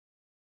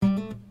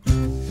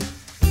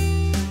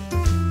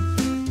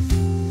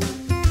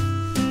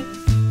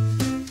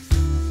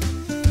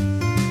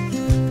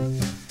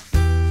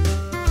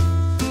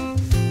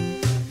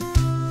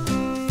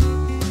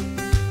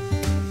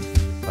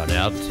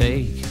Now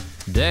take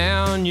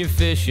down your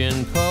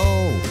fishing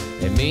pole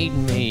and meet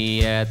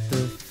me at the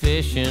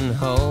fishing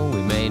hole. We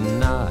may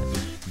not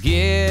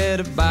get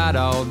a bite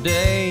all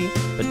day,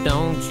 but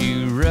don't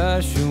you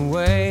rush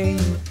away.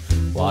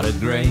 What a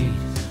great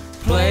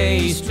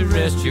place to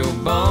rest your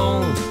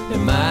bones,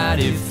 and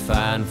mighty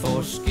fine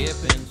for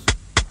skipping.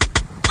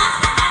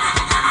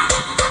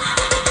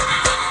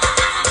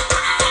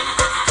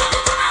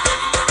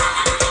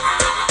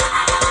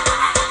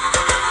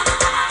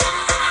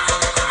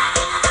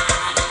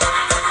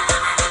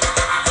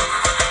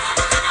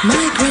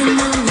 My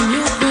grandma and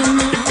your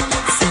grandma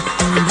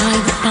sitting by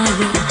the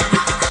fire.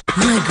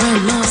 My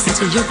grandma said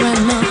to your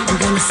grandma, I'm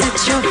gonna set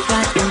your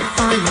flat on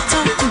fire.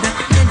 Talking about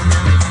henna,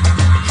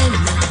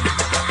 henna,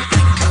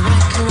 waka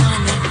waka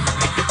wane,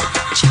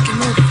 chicken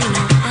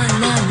mofino,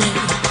 anane,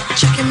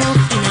 chicken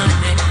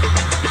mofinane.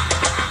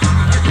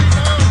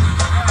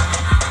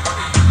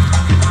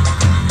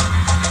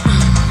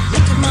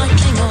 Look at my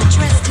king all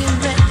dressed in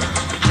red,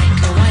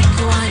 waka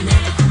waka wane.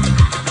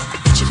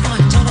 Bet you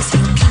 $5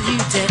 he'll kill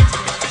you dead.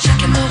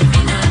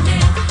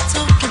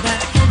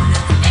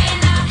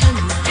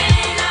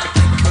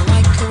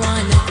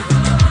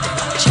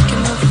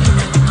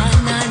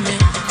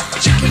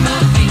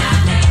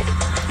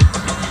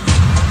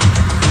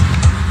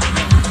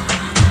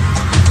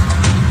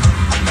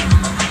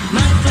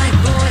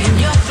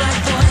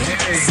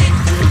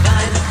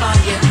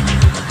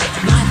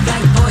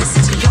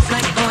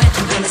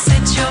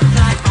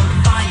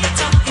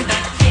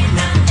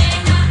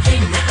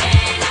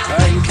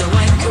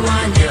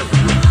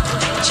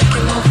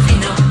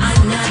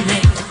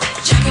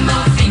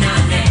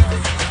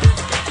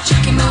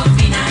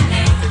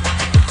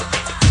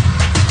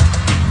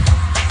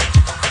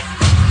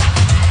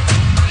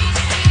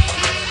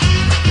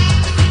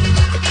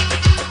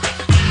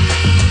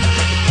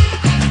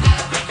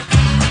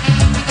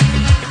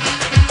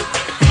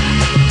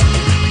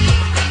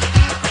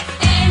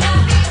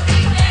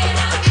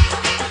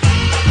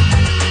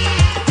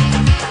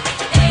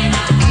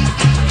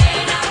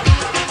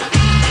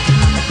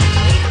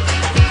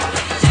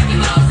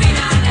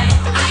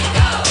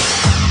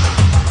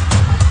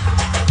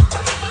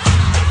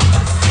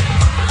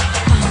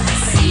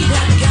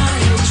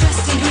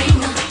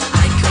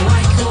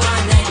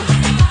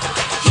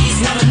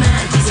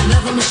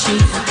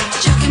 Machine.